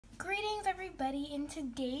Greetings everybody. In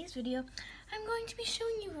today's video, I'm going to be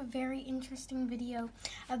showing you a very interesting video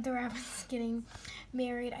of the rabbits getting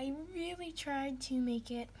married. I really tried to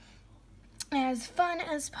make it as fun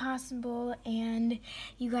as possible, and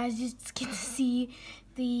you guys just get to see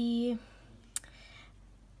the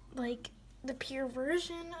pure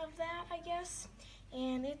version of that, I guess,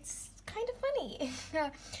 and it's kind of funny.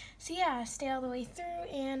 So yeah, stay all the way through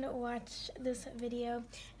and watch this video.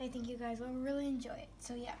 I think you guys will really enjoy it.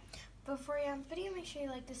 So yeah, before you end the video, make sure you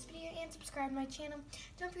like this video and subscribe to my channel.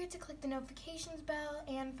 Don't forget to click the notifications bell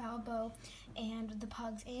and follow Bo and the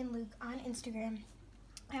Pugs and Luke on Instagram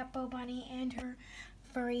at Bo Bonnie and her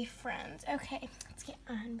furry friends. Okay, let's get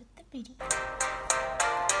on with the video.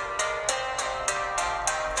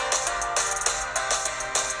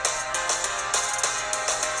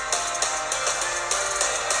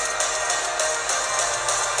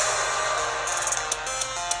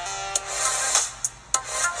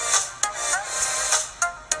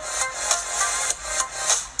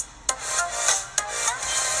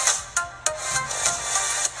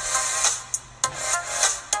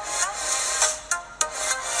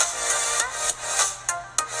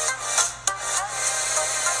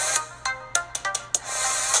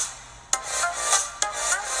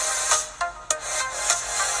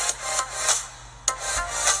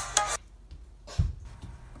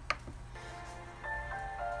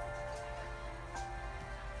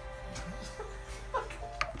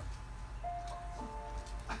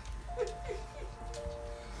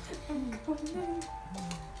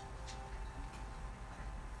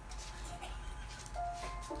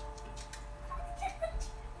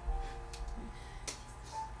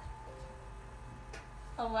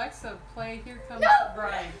 Alexa, play Here Comes the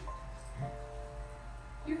Bride.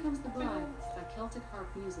 Here Comes the Bride by Celtic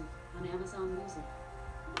Harp Music on Amazon Music.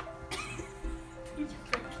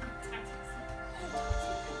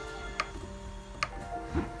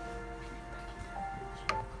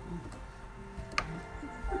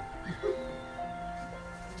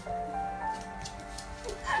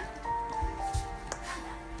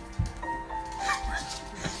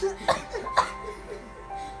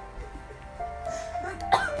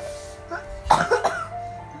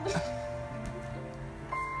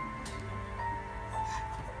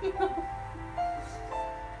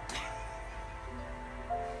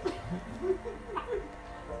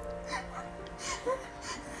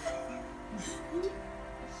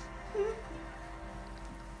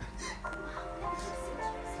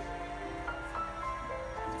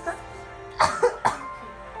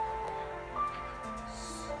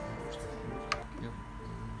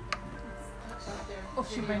 Oh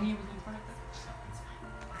shoot, my knee was in front of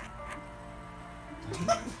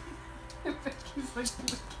it. Becky's like,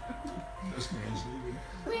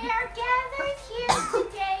 We are gathered here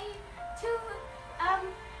today to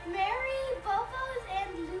marry Bobos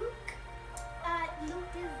and Luke.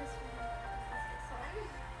 Luke is this one.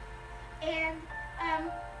 And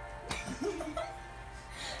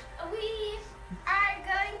we are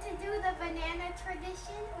going to do the banana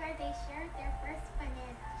tradition where they share their first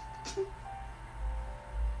banana.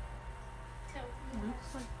 So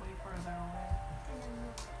Luke's like way further away. and then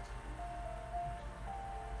Luke.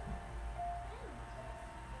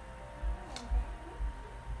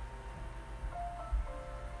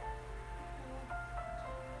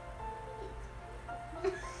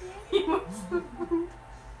 He wants the food.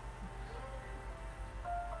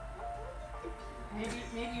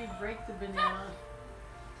 Maybe you break the banana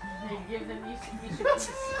and give them each a piece.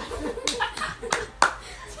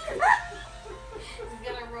 He's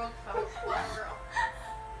gonna roll one girl.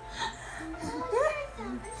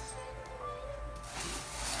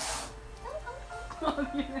 Oh,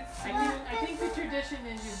 yes. I think the tradition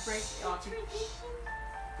is you break it off. Tradition,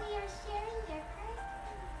 they are sharing their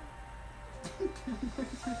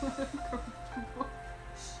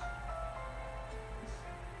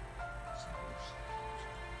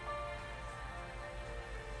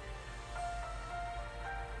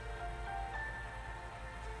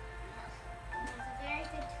It's a very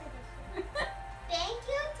good tradition. Thank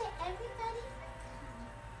you to everybody for coming.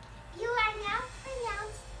 You are now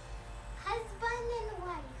pronounced husband and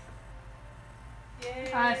wife.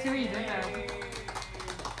 Yay! I see what you did there.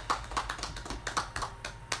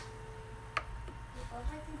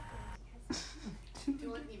 Do you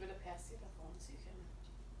want Eva to pass you the phone so you can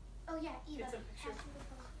Oh yeah, Eva. get some pictures? pass me the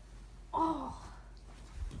phone. Oh!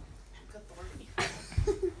 Good Lordy.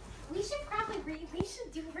 We should probably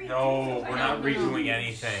do redo. No, we're not redoing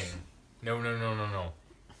anything. No.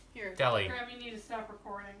 Here, Deli. Graham, you need to stop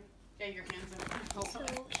recording. Get your hands in. So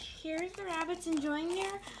here's the rabbits enjoying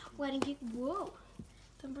their wedding cake. Whoa.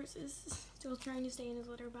 Thumbers is still trying to stay in his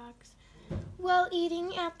litter box while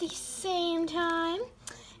eating at the same time.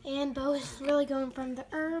 And Bo is really going from the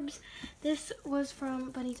herbs. This was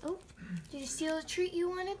from Bunny's. Oh, did you steal a treat you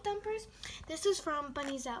wanted, Thumpers? This is from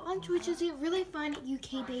Bunny's at Lunch, which is a really fun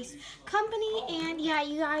UK-based company. And yeah,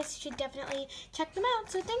 you guys should definitely check them out.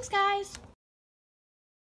 So thanks, guys.